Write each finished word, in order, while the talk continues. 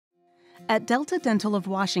At Delta Dental of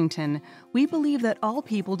Washington, we believe that all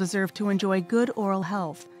people deserve to enjoy good oral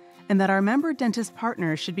health, and that our member dentist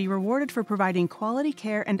partners should be rewarded for providing quality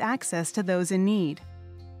care and access to those in need.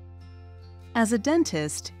 As a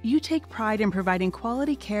dentist, you take pride in providing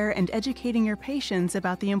quality care and educating your patients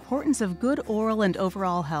about the importance of good oral and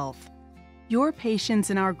overall health. Your patients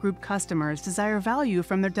and our group customers desire value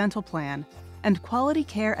from their dental plan and quality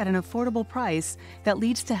care at an affordable price that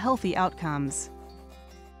leads to healthy outcomes.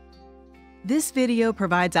 This video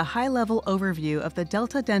provides a high-level overview of the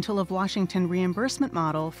Delta Dental of Washington reimbursement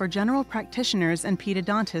model for general practitioners and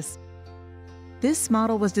pedodontists. This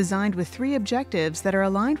model was designed with 3 objectives that are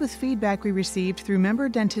aligned with feedback we received through member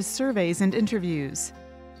dentist surveys and interviews.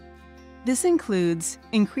 This includes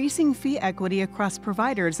increasing fee equity across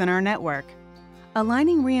providers in our network,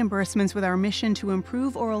 aligning reimbursements with our mission to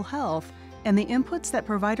improve oral health and the inputs that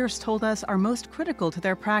providers told us are most critical to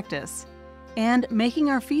their practice, and making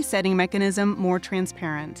our fee-setting mechanism more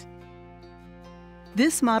transparent.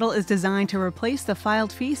 This model is designed to replace the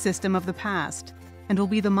filed fee system of the past and will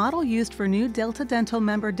be the model used for new Delta Dental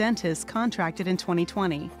member dentists contracted in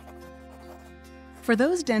 2020. For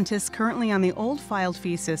those dentists currently on the old filed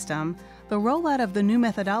fee system, the rollout of the new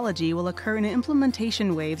methodology will occur in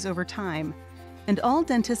implementation waves over time, and all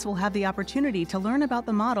dentists will have the opportunity to learn about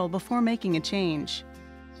the model before making a change.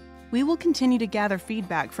 We will continue to gather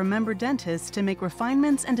feedback from member dentists to make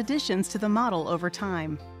refinements and additions to the model over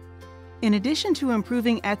time. In addition to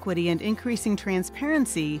improving equity and increasing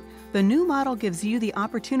transparency, the new model gives you the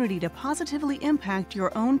opportunity to positively impact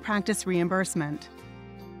your own practice reimbursement.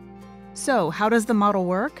 So, how does the model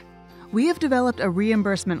work? We have developed a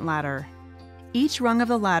reimbursement ladder. Each rung of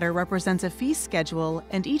the ladder represents a fee schedule,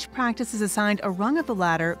 and each practice is assigned a rung of the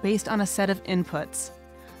ladder based on a set of inputs.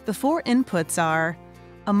 The 4 inputs are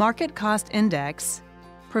a market cost index,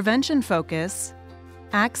 prevention focus,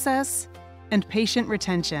 access, and patient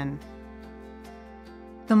retention.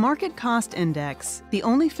 The market cost index, the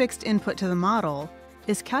only fixed input to the model,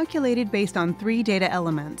 is calculated based on 3 data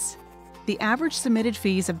elements: the average submitted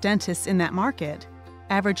fees of dentists in that market,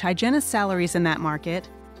 average hygienist salaries in that market,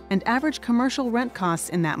 and average commercial rent costs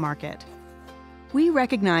in that market. We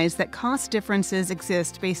recognize that cost differences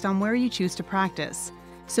exist based on where you choose to practice,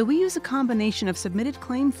 so we use a combination of submitted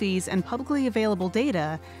claim fees and publicly available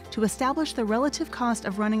data to establish the relative cost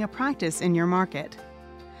of running a practice in your market.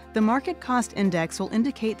 The market cost index will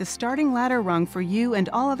indicate the starting ladder rung for you and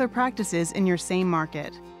all other practices in your same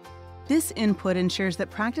market. This input ensures that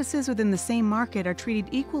practices within the same market are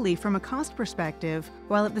treated equally from a cost perspective,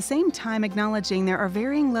 while at the same time acknowledging there are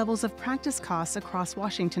varying levels of practice costs across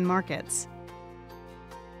Washington markets.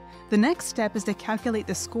 The next step is to calculate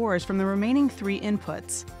the scores from the remaining 3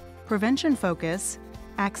 inputs: prevention focus,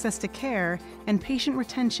 access to care, and patient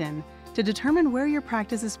retention, to determine where your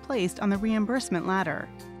practice is placed on the reimbursement ladder.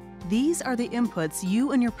 These are the inputs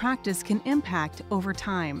you and your practice can impact over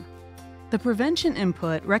time. The prevention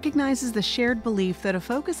input recognizes the shared belief that a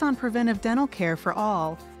focus on preventive dental care for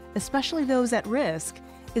all, especially those at risk,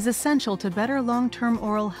 is essential to better long-term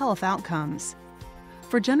oral health outcomes.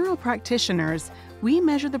 For general practitioners, we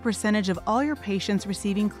measure the percentage of all your patients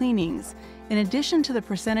receiving cleanings, in addition to the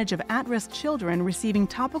percentage of at-risk children receiving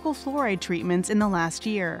topical fluoride treatments in the last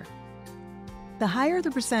year. The higher the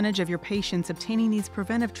percentage of your patients obtaining these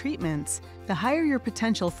preventive treatments, the higher your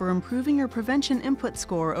potential for improving your prevention input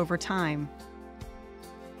score over time.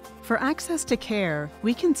 For access to care,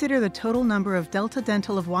 we consider the total number of Delta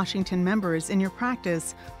Dental of Washington members in your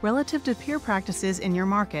practice relative to peer practices in your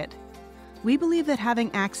market. We believe that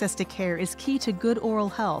having access to care is key to good oral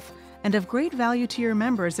health and of great value to your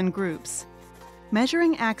members and groups.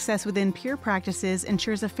 Measuring access within peer practices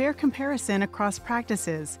ensures a fair comparison across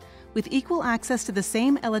practices, with equal access to the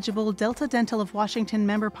same eligible Delta Dental of Washington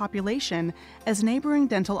member population as neighboring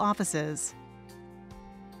dental offices.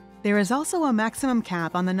 There is also a maximum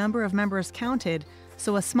cap on the number of members counted,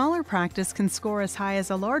 so a smaller practice can score as high as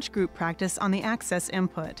a large group practice on the access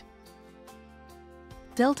input.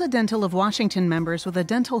 Delta Dental of Washington members with a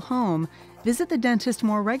dental home visit the dentist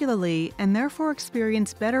more regularly and therefore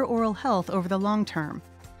experience better oral health over the long term.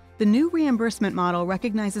 The new reimbursement model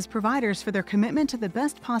recognizes providers for their commitment to the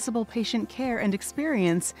best possible patient care and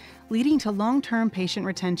experience, leading to long-term patient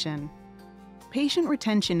retention. Patient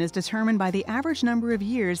retention is determined by the average number of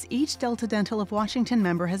years each Delta Dental of Washington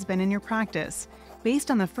member has been in your practice,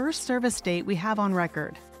 based on the first service date we have on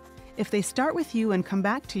record. If they start with you and come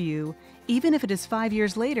back to you, even if it is 5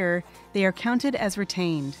 years later, they are counted as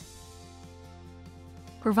retained.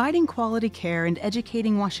 Providing quality care and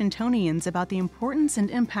educating Washingtonians about the importance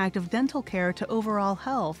and impact of dental care to overall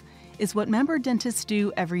health is what member dentists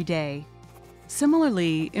do every day.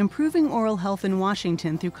 Similarly, improving oral health in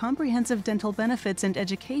Washington through comprehensive dental benefits and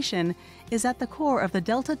education is at the core of the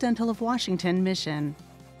Delta Dental of Washington mission.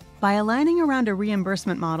 By aligning around a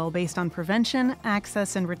reimbursement model based on prevention,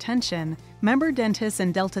 access, and retention, member dentists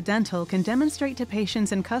and Delta Dental can demonstrate to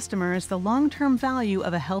patients and customers the long-term value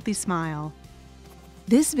of a healthy smile.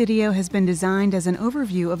 This video has been designed as an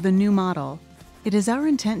overview of the new model. It is our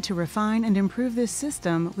intent to refine and improve this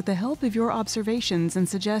system with the help of your observations and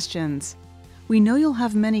suggestions. We know you'll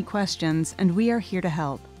have many questions, and we are here to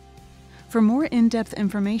help. For more in-depth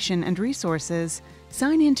information and resources,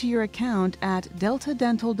 sign into your account at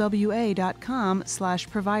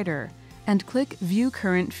deltadentalwa.com/provider and click View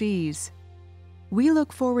Current Fees. We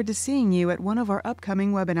look forward to seeing you at one of our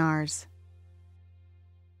upcoming webinars.